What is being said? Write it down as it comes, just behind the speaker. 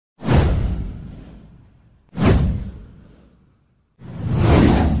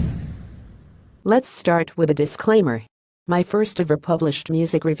Let's start with a disclaimer. My first ever published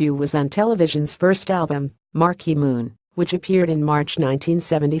music review was on Television's first album, Marquee Moon, which appeared in March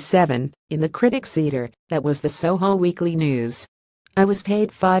 1977 in the Critics' Eater, that was the Soho Weekly News. I was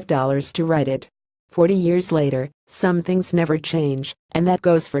paid $5 to write it. 40 years later, some things never change, and that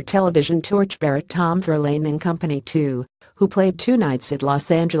goes for Television torchbearer Tom Verlaine and Company too, who played 2 nights at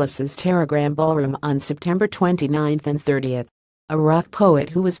Los Angeles' Teragram Ballroom on September 29th and 30th. A rock poet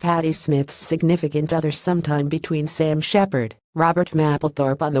who was Patti Smith's significant other sometime between Sam Shepard, Robert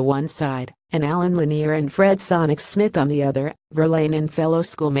Mapplethorpe on the one side, and Alan Lanier and Fred Sonic Smith on the other, Verlaine and fellow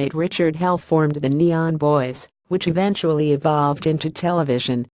schoolmate Richard Hell formed the Neon Boys, which eventually evolved into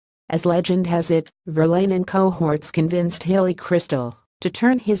Television. As legend has it, Verlaine and cohorts convinced Haley Crystal to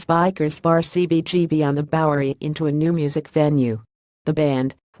turn his bikers bar CBGB on the Bowery into a new music venue. The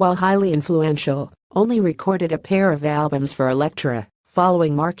band, while highly influential, only recorded a pair of albums for Elektra,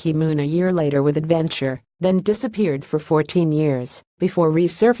 following Marquee Moon a year later with Adventure, then disappeared for 14 years, before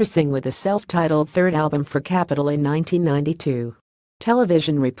resurfacing with a self-titled third album for Capitol in 1992.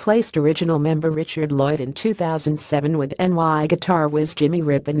 Television replaced original member Richard Lloyd in 2007 with NY guitar whiz Jimmy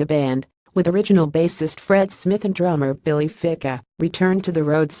Rip in the band, with original bassist Fred Smith and drummer Billy Ficca, returned to the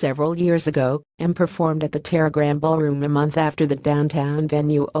road several years ago and performed at the Teragram Ballroom a month after the downtown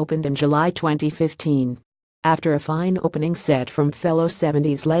venue opened in July 2015. After a fine opening set from fellow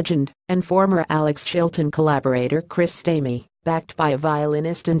 70s legend and former Alex Chilton collaborator Chris Stamey, backed by a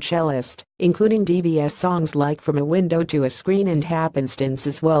violinist and cellist, including DBS songs like From a Window to a Screen and Happenstance,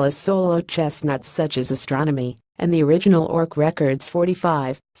 as well as solo chestnuts such as Astronomy and the original Orc Records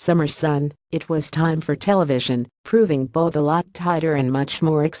 45, Summer Sun, it was time for Television, proving both a lot tighter and much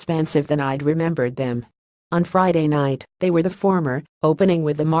more expansive than I'd remembered them. On Friday night, they were the former, opening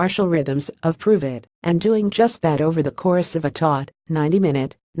with the martial rhythms of Prove It, and doing just that over the course of a taut,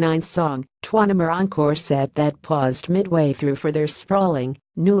 90-minute, 9-song, Twanamur encore set that paused midway through for their sprawling,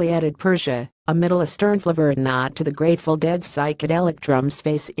 newly added Persia, a Middle Eastern flavor nod to the Grateful Dead psychedelic drum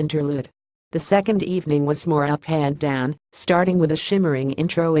space interlude. The second evening was more up and down, starting with a shimmering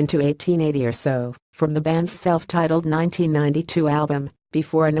intro into 1880 or so, from the band's self-titled 1992 album,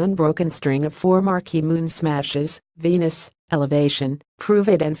 before an unbroken string of 4 Marquee Moon smashes, Venus, Elevation, Prove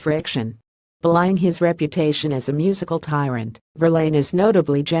It and Friction. Belying his reputation as a musical tyrant, Verlaine is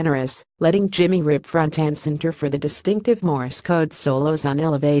notably generous, letting Jimmy Rip front and center for the distinctive Morse code solos on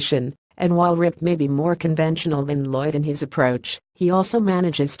Elevation, and while Rip may be more conventional than Lloyd in his approach, he also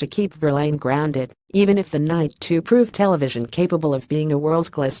manages to keep Verlaine grounded, even if the night two proved Television capable of being a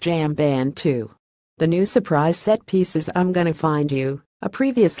world-class jam band too. The new surprise set piece is I'm Gonna Find You, a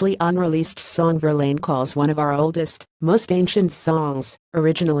previously unreleased song Verlaine calls one of our oldest, most ancient songs,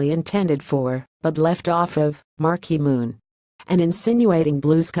 originally intended for, but left off of, Marquee Moon. An insinuating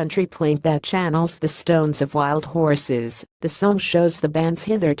blues country plaint that channels the Stones of Wild Horses, the song shows the band's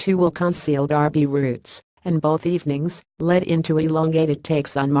hitherto well-concealed R&B roots, and both evenings led into elongated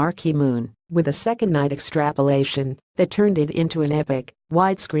takes on Marquee Moon, with a second-night extrapolation that turned it into an epic,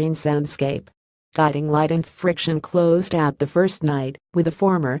 widescreen soundscape. Guiding Light and Friction closed out the first night, with the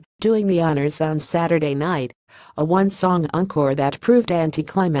former doing the honors on Saturday night, a one-song encore that proved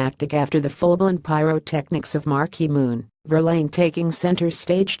anticlimactic after the full-blown pyrotechnics of Marquee Moon, Verlaine taking center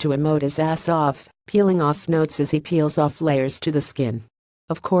stage to emote his ass off, peeling off notes as he peels off layers to the skin.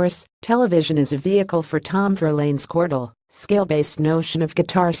 Of course, Television is a vehicle for Tom Verlaine's chordal, scale-based notion of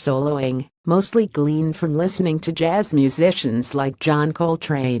guitar soloing, mostly gleaned from listening to jazz musicians like John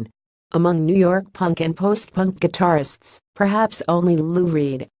Coltrane. Among New York punk and post-punk guitarists, perhaps only Lou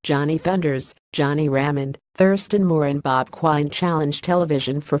Reed, Johnny Thunders, Johnny Ramond, Thurston Moore and Bob Quine challenged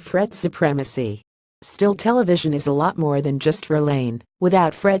Television for fret supremacy. Still, Television is a lot more than just Verlaine.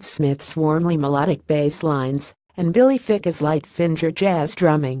 Without Fred Smith's warmly melodic bass lines and Billy Ficca's light finger jazz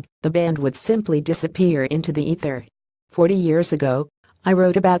drumming, the band would simply disappear into the ether. 40 years ago, I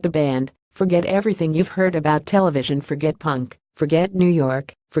wrote about the band, forget everything you've heard about Television, forget punk, forget New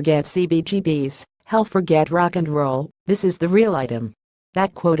York, forget CBGBs, hell forget rock and roll, this is the real item.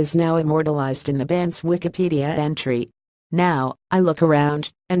 That quote is now immortalized in the band's Wikipedia entry. Now, I look around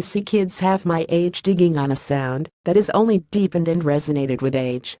and see kids half my age digging on a sound that is only deepened and resonated with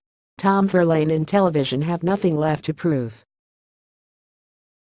age. Tom Verlaine and Television have nothing left to prove.